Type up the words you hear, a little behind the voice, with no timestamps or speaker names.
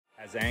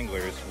As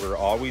anglers, we're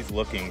always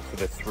looking for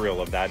the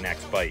thrill of that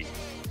next bite.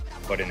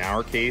 But in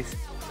our case,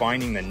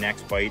 finding the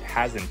next bite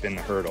hasn't been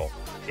the hurdle.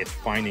 It's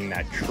finding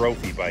that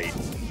trophy bite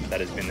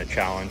that has been the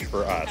challenge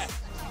for us.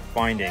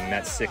 Finding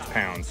that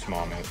 6-pound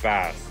smallmouth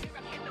bass.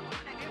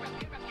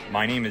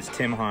 My name is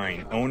Tim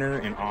Hine, owner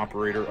and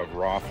operator of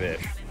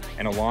Rahfish,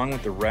 and along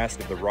with the rest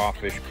of the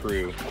Rahfish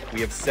crew,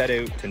 we have set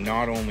out to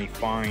not only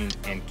find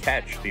and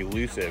catch the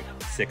elusive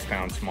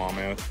 6-pound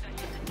smallmouth,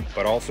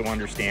 but also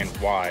understand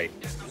why,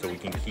 so we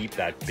can keep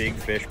that big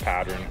fish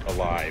pattern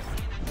alive.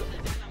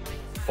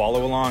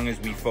 Follow along as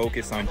we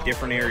focus on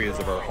different areas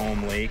of our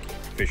home lake,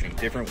 fishing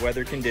different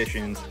weather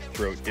conditions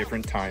throughout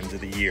different times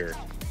of the year.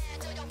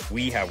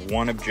 We have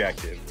one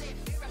objective: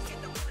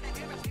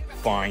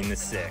 find the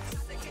 6th.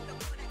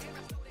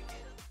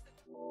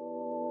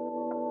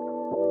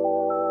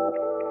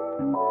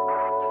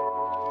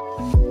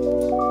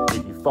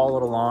 If you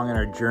followed along on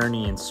our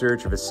journey in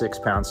search of a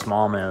 6-pound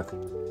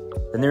smallmouth,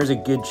 then there's a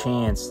good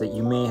chance that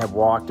you may have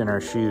walked in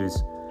our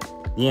shoes.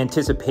 The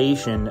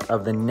anticipation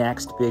of the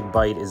next big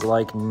bite is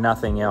like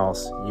nothing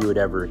else you would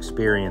ever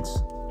experience.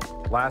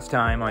 Last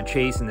time on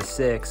Chasin the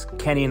 6,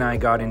 Kenny and I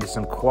got into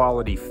some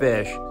quality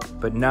fish,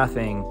 but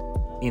nothing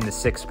in the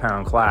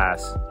 6-pound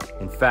class.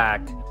 In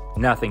fact,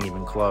 nothing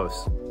even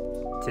close.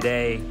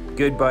 Today,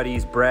 good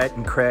buddies Brett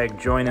and Craig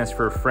join us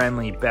for a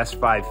friendly best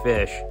 5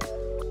 fish.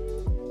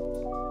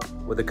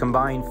 With a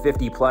combined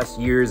 50+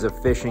 years of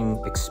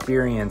fishing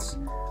experience,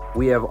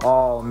 we have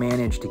all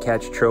managed to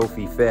catch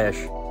trophy fish,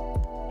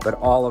 but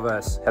all of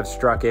us have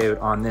struck out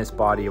on this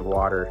body of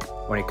water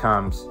when it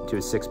comes to a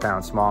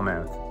 6-pound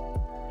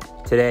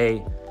smallmouth.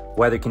 Today,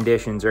 weather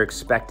conditions are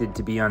expected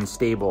to be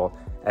unstable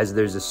as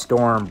there's a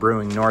storm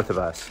brewing north of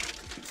us.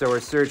 So our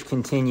search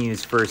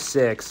continues for a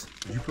 6.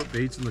 Did you put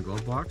baits in the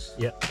glove box?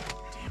 Yep.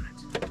 Damn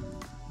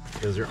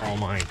it. Those are all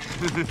mine.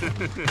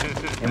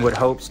 And what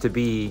hopes to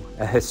be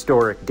a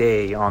historic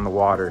day on the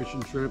water.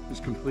 Fishing trip is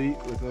complete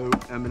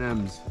without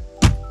M&Ms.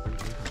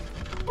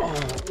 Oh,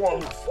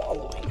 whoa,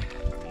 following.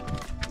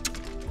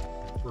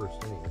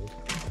 First, anyways.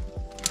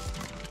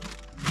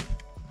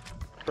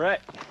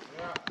 Brett,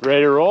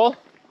 ready to roll?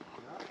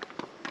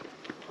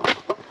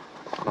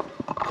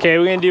 Okay,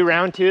 we're gonna do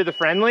round 2 of the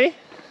friendly.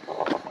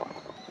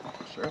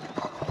 Sure.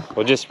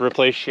 We'll just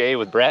replace Shay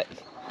with Brett.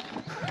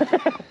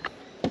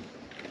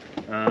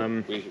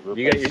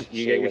 You got your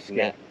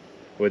scale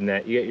with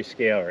net. You got your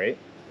scale, right?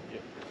 Yeah.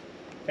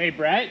 Hey,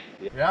 Brett.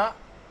 Yeah.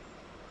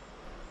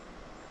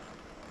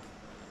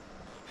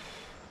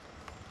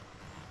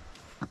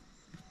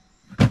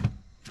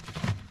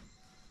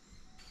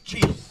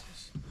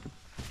 Jesus.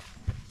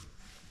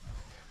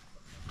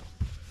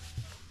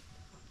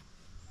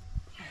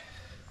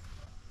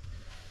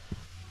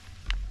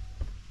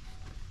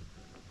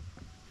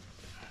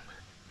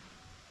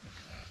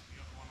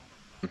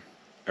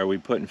 Are we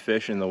putting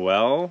fish in the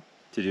well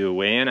to do a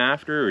weigh-in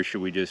after, or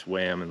should we just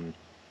weigh them? And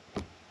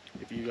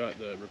if you got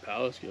the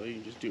Rapala scale, you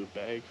can just do a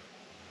bag.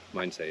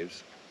 Mine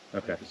saves.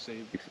 okay.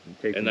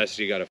 Unless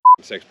you got a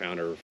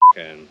 6-pounder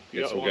and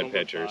get some good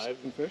pictures.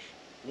 Fish?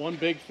 One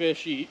big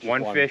fish each.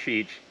 One fish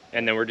each,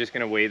 and then we're just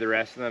gonna weigh the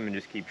rest of them and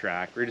just keep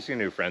track. We're just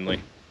gonna do friendly.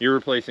 You're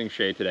replacing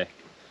Shay today.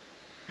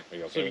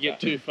 So if you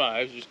get 2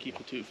 5s, just keep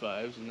the 2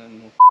 5s, and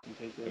then we'll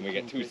take that. And we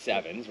get 2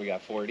 7s, we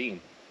got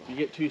 14. If you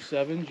get 2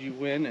 7s, you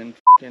win and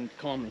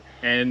call me.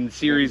 And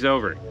series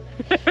over.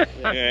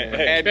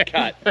 Head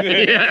cut.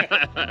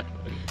 Yeah.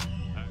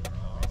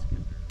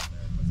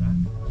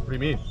 What do you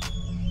mean?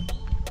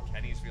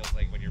 Kenny's feels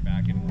like when you're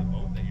back into the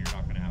boat that you're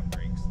not going to have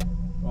brakes.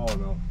 Oh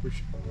no, we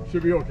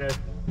should be okay.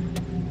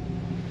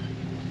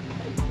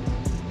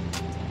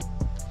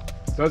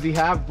 Does he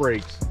have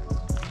brakes?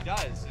 He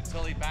does,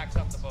 until he backs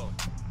up the boat.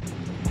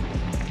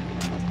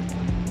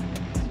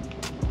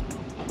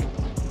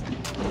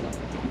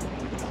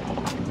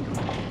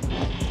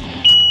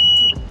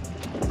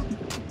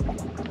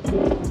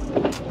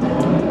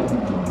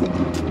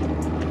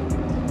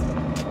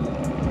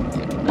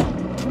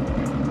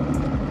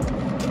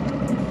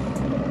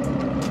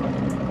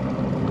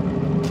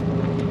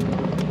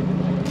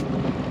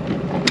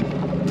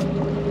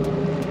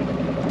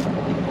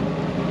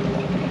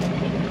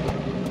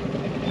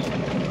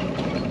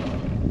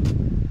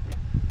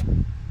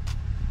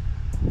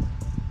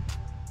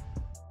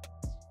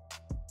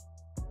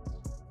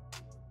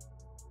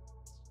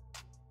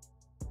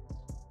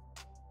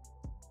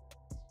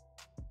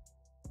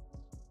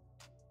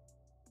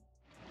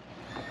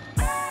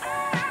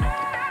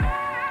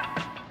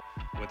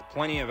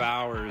 Plenty of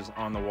hours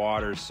on the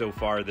water so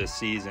far this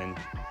season,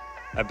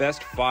 a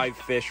best 5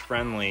 fish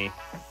friendly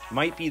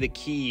might be the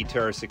key to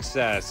our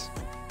success,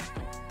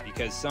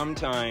 because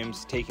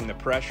sometimes taking the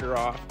pressure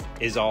off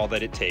is all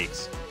that it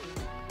takes.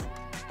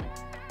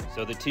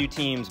 So the 2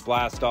 teams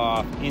blast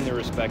off in their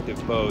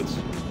respective boats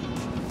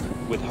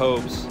with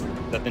hopes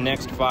that the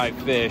next 5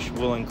 fish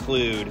will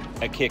include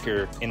a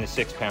kicker in the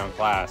 6-pound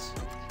class.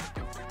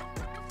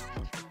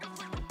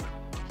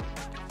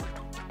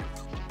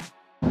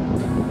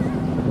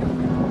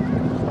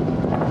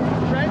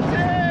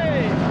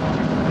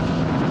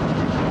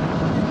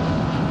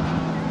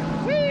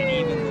 Woo!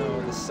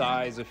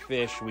 size of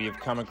fish we have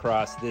come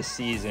across this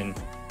season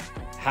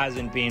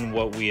hasn't been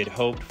what we had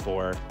hoped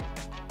for.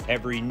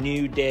 Every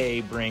new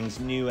day brings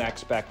new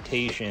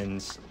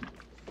expectations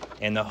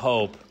and the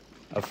hope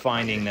of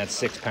finding that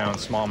 6-pound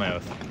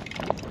smallmouth.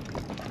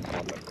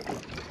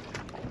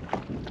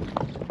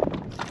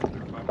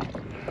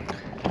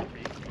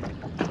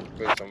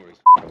 There's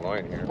somebody's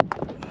line here.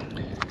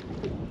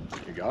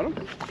 You got him?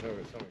 No,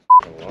 there's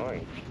somebody's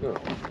line. No.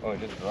 Oh, it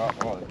just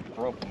dropped. Oh, it's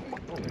broken.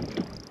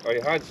 I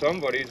had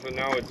somebody's, but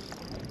now it's...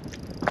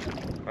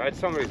 I had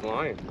somebody's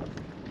line.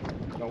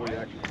 Nobody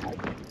actually.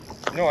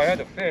 No, I had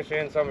the fish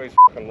and somebody's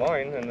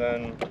line, and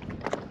then...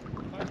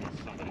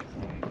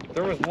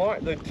 There was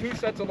line, the 2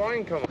 sets of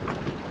line coming.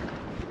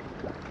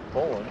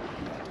 Pulling.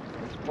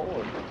 It's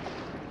pulling.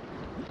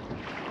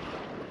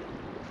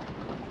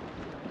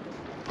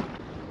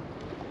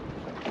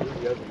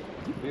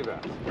 See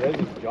that? Yeah,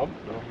 he just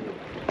jumped. No,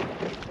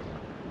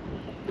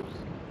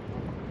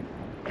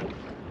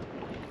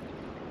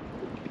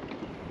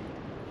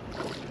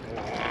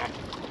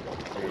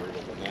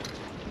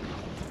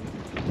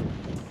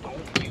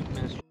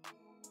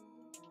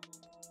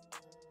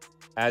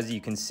 As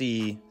you can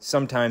see,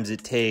 sometimes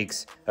it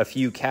takes a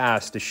few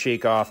casts to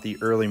shake off the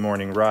early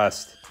morning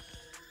rust.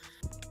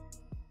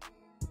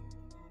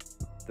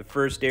 The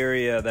first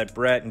area that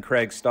Brett and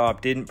Craig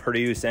stopped didn't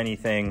produce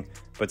anything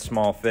but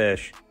small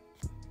fish.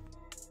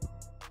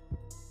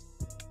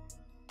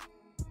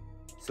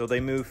 So they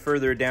moved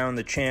further down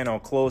the channel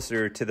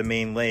closer to the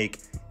main lake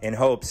in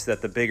hopes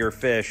that the bigger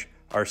fish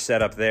are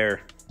set up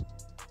there.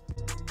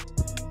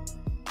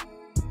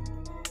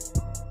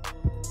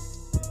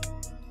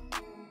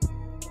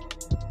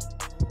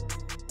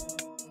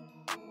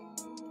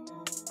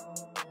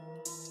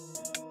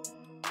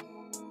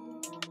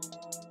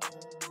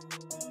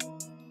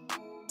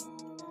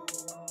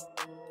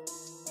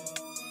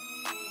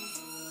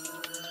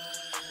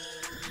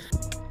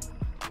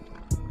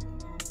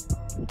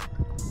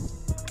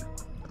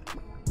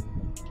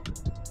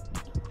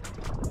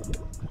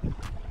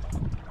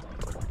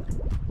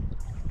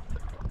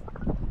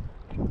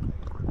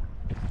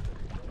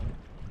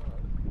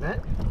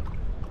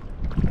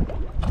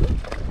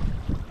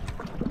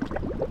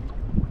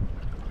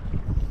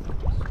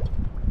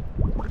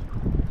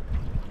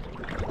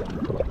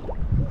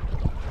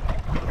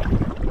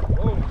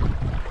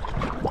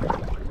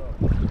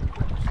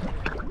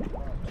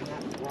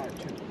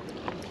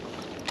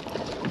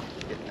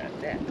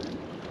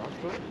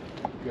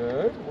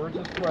 good. We're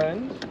just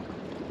friends.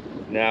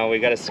 Now we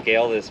gotta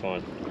scale this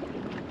one.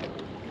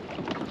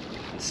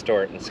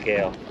 Store it and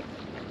scale.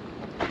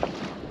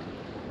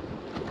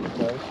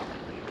 Okay.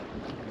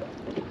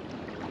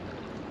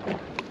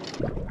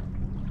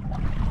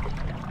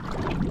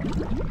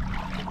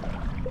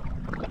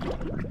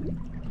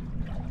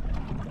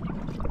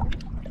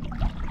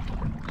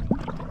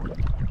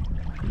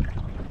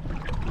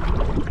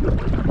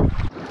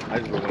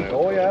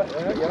 Oh yeah.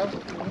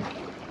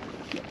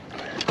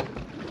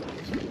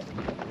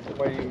 It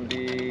might even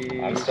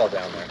be. I'm still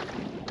down there.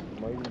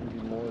 Might even be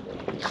more than.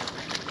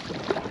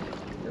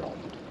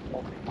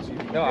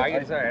 No,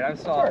 it's alright. I'm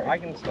still. I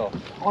can still.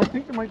 Oh, I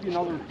think there might be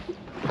another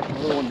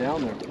one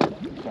down there.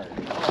 Sorry.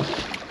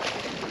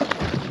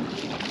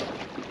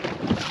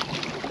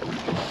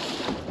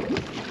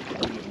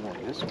 More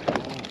this way.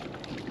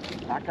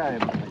 That guy, I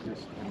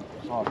just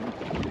saw him.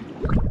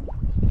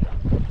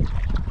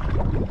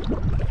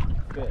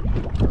 Fish.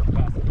 We're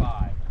past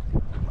 5.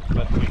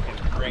 But we can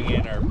bring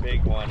in our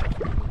big one.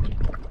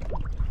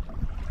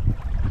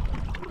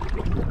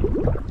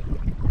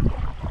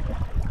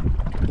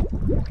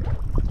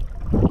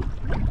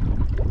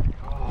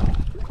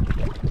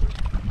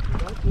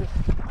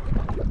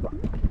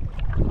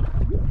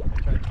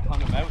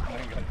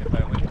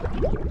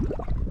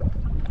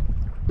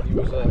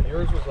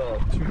 Yours was a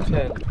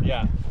 210.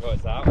 Yeah, what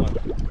was that one?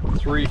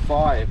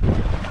 3.5.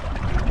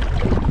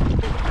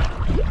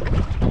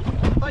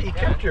 I thought you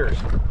kept yours.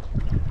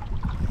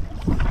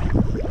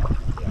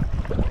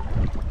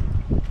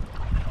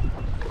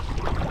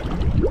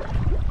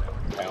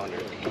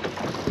 Pounder.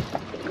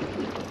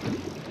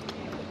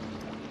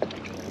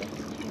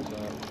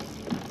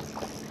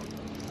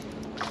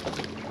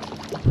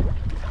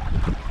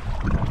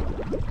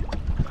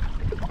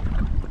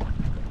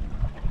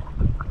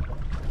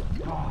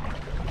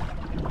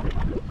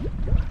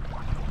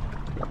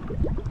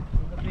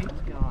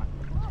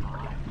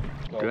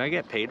 Do I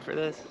get paid for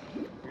this?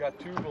 We got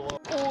 2 below.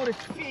 Oh, the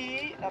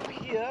feet up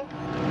here.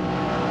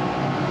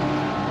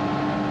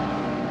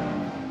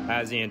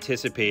 As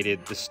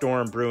anticipated, the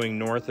storm brewing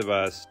north of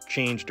us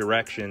changed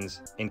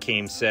directions and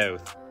came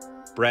south.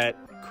 Brett,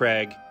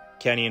 Craig,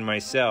 Kenny, and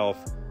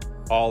myself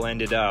all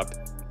ended up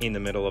in the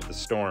middle of the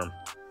storm.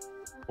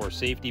 For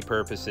safety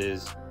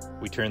purposes,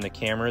 we turned the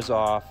cameras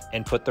off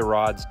and put the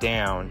rods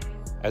down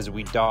as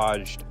we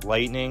dodged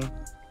lightning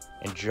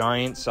and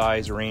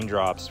giant-sized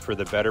raindrops for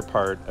the better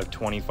part of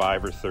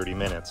 25 or 30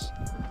 minutes.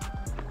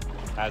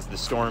 As the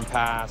storm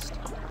passed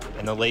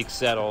and the lake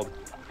settled,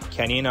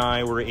 Kenny and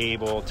I were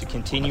able to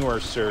continue our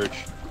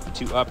search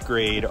to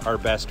upgrade our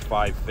best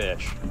 5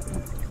 fish.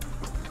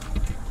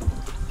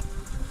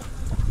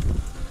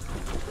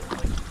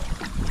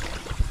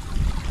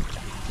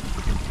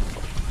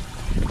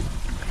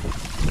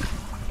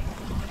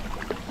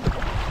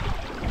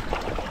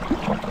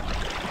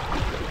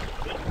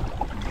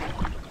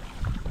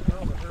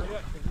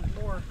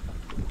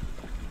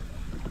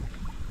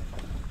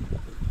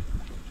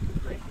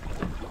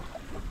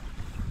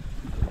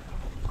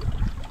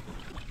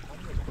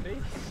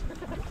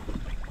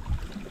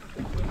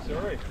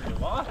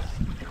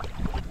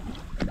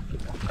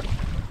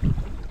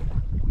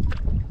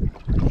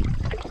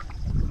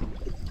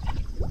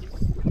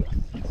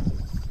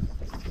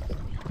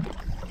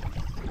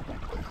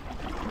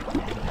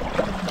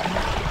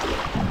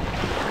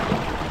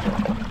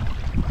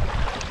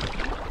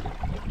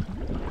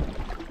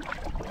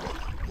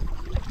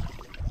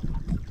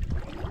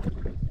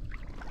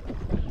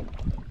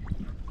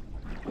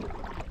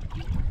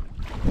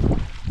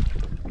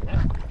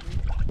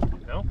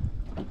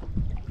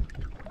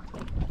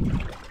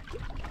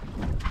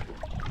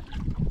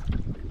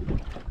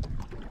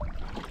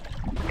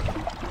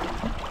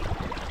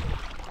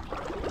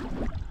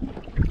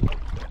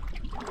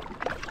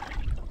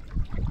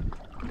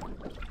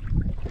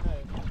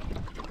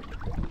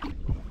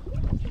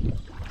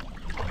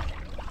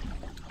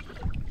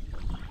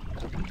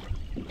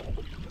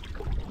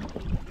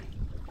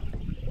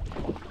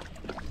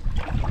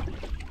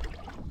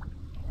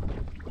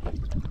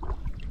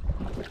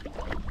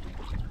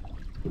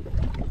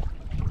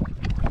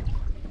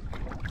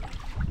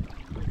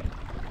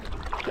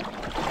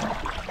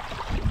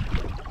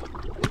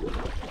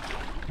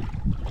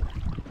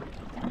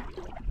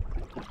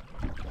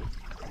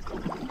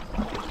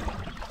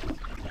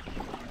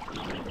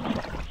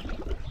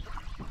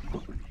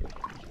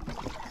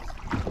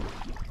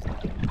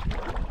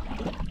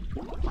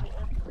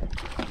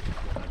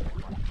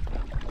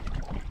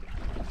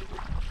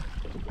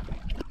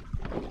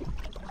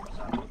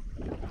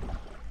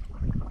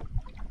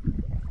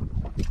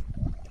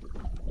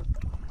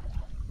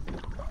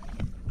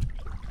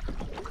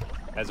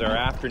 As our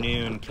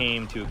afternoon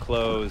came to a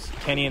close,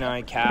 Kenny and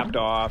I capped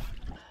off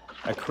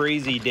a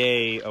crazy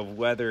day of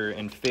weather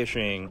and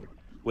fishing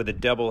with a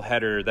double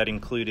header that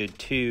included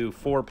 2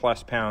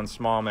 4+ pound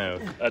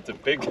smallmouth. That's a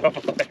big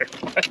double header.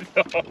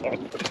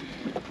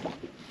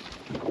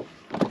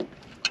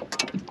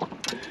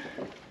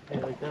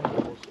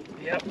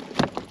 Yep.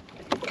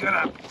 Good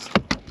up.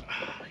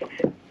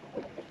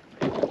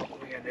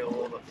 We gotta do a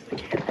little bit for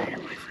the camera here,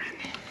 my friend.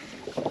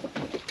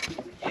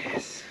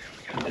 Yes.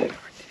 We got that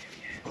hard to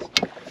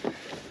do, yes.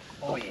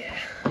 Oh yeah.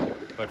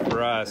 But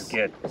for us,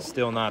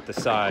 still not the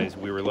size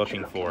we were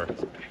looking for.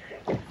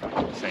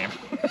 Same.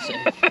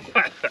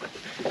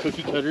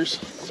 Cookie cutters.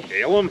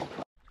 Scale them.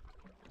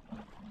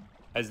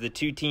 As the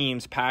two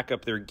teams pack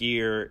up their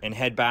gear and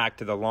head back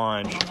to the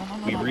launch,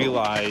 we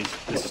realized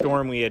the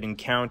storm we had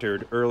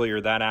encountered earlier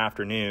that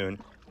afternoon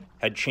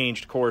had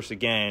changed course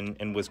again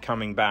and was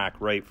coming back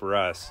right for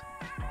us.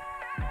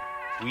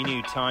 We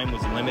knew time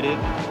was limited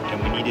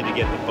and we needed to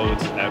get the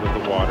boats out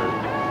of the water.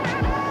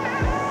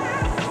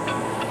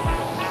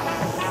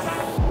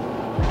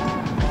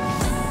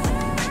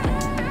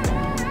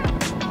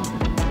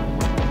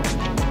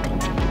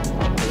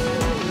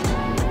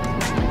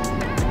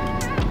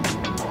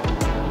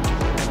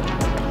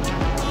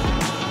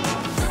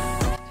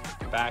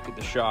 Back at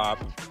the shop,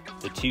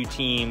 the two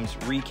teams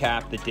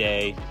recapped the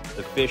day,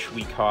 the fish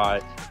we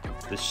caught,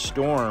 the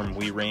storm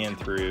we ran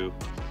through,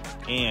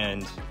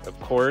 and, of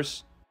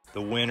course,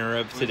 the winner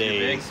of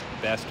today's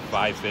Best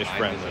 5 Fish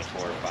Friendly. Mine was a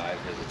 4 or 5,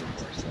 his is a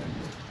 4 6.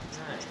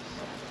 Nice.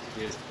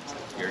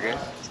 Good. You're good?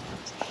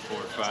 4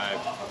 or 5.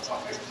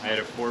 I had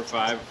a 4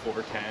 5, 4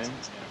 10, and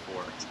a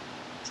 4.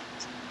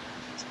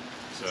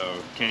 So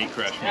Kenny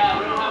crushed me. Yeah,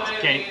 we don't have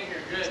anything in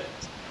here.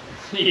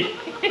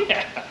 Good.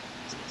 Yeah.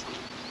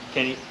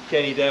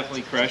 Kenny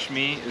definitely crushed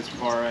me as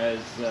far as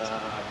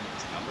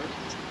numbers.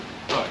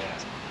 Oh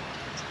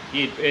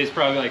yeah. It's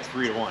probably like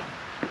 3 to 1.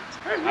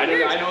 I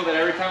know that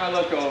every time I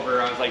look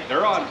over, I was like,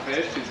 they're on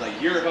fish. He's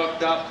like, you're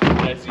hooked up.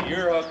 I see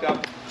you're hooked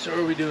up. So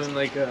are we doing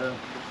like a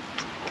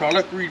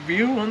product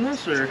review on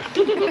this, or?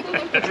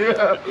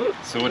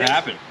 So what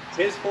happened?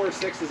 His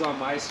 4.6 is on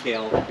my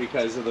scale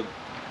because of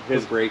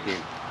his breaking.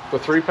 The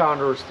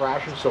 3-pounder was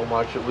thrashing so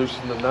much it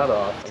loosened the nut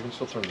off. I can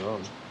still turn it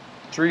on.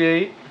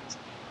 3.8.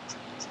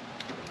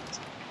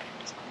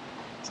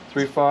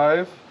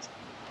 3.5.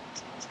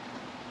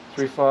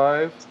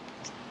 3.5.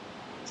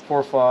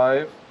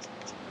 4.5.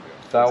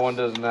 That one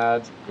doesn't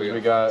add. We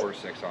got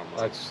 4.6 on mine.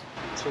 that's.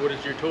 So what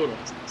is your total?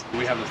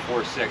 We have the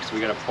 4.6. We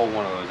got to pull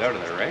one of those out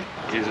of there, right?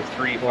 He's a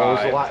 3.5.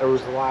 Well, it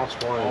was the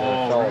last one. and it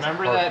Oh, fell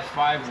remember apart.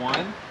 that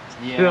 5-1?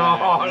 Yeah,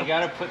 No. you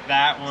gotta put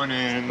that one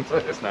in.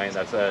 It's 9.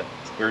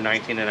 We're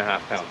 19.5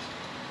 pounds.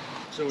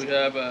 So we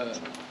have a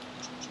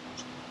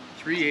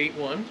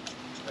 3.81,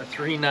 a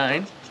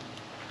 3.9,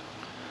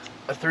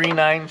 a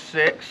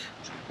 3.96,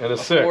 And a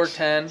 6.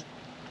 4.10,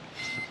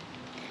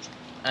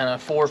 and a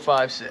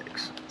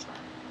 4.56.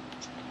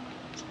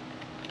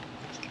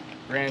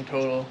 Grand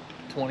total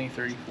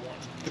 20.34.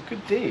 A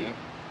good day.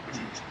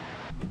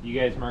 You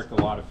guys marked a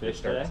lot of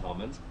fish today?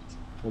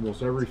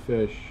 Almost every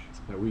fish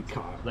that we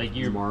caught, Like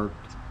you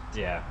marked.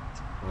 Yeah,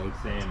 Like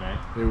same, man.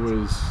 it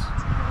was.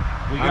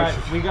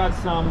 We got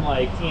some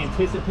like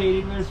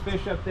anticipating there's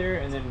fish up there,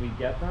 and then we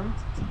get them,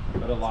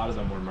 but a lot of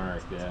them were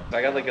marked. Yeah.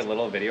 I got like a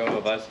little video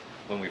of us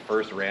when we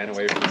first ran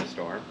away from the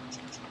storm.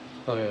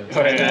 Oh yeah.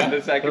 And then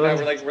the second time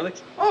we're like,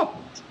 oh,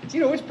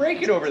 it's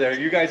breaking over there.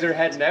 You guys are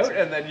heading out,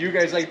 and then you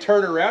guys like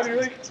turn around, and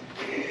you're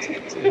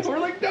like, we're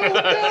like,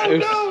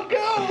 no,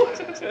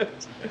 go.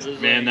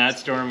 Man, that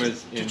storm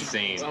was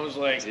insane. I was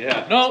like,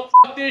 Yeah. no,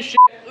 f this shit,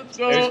 let's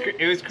go.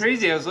 It was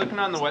crazy. I was looking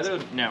on the weather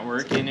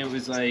network, and it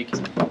was like,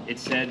 it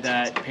said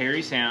that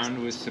Perry Sound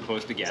was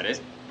supposed to get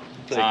it,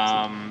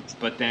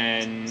 but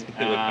then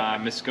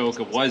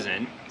Muskoka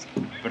wasn't.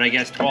 But I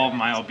guess 12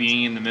 Mile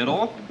being in the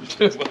middle.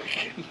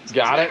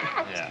 Got it.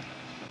 Yeah.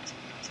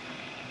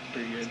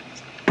 Pretty good.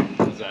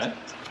 What was that?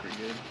 Pretty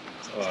good.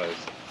 Oh,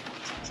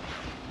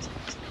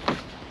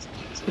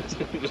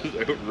 just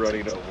out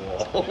running a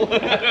wall.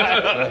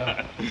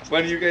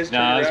 When you guys turn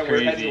Nah, around, we're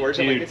heading crazy, towards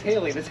it, I'm like, dude. it's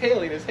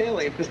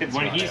hailing.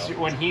 It's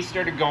When he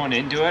started going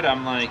into it,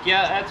 I'm like,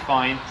 yeah, that's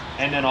fine.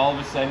 And then all of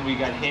a sudden, we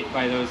got hit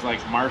by those like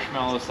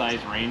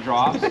marshmallow-sized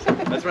raindrops. That's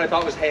what I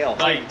thought was hail.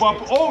 Like,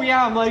 oh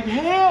yeah, I'm like,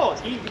 hail!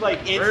 He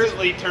like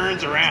instantly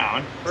turns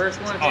around.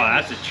 First one. Oh,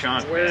 that's a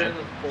chunk, Where man. in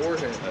the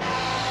forehead?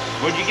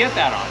 What'd you get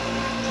that on?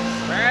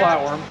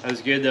 Flatworm. That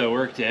was good though.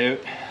 Worked out.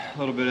 A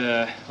little bit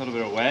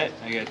of wet.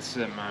 I got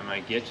some, my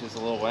gitch is a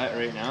little wet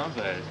right now,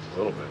 but A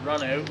little bit.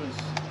 Run out was.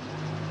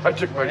 I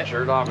took my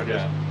shirt off and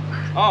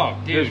oh,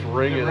 dude, just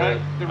wringing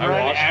it. the I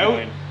run washed out.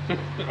 mine.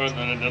 And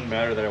then it doesn't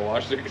matter that I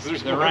washed it because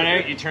there's The run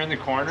out. You turn the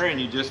corner and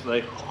you just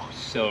like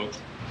soaked.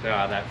 So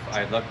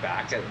I looked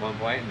back at one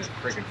point and the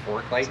freaking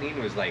fork lightning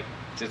was like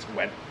just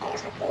went.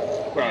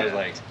 Where I was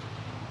like,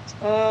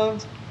 I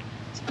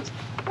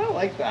don't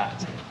like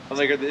that. I'm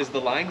like, is the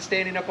line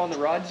standing up on the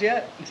rods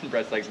yet? And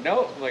Brett's like,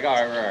 no. I'm like,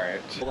 all right.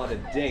 A lot of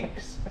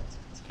dinks.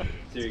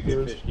 Very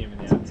good fish game in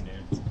the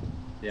afternoon.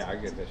 Yeah, our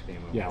good fish came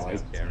up. Yeah,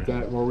 like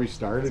that. Where we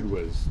started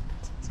was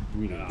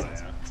we didn't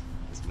get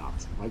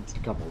nothing. Like a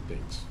couple of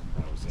things.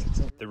 That was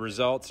it. The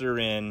results are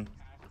in.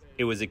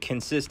 It was a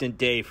consistent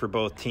day for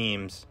both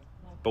teams,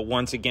 but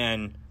once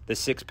again, the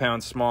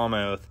 6-pound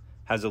smallmouth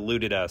has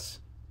eluded us.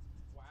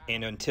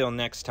 And until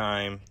next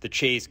time, the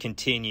chase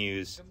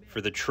continues for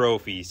the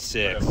trophy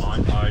 6. A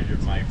montage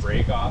of my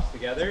break-offs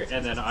together,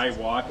 and then I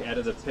walk out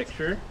of the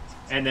picture,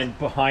 and then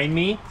behind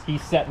me,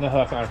 he's setting the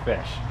hook on a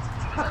fish.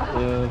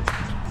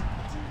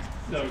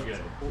 So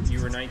good.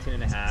 You were 19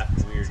 and a half,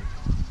 and we were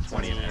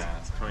 20 and a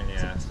half. 20 and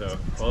a half, so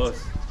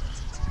close.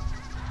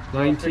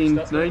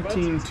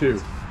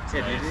 19-2.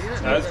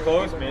 That was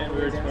close, man.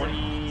 We were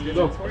 20.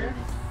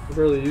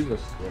 Barely use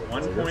us.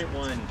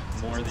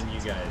 1.1 more than you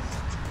guys.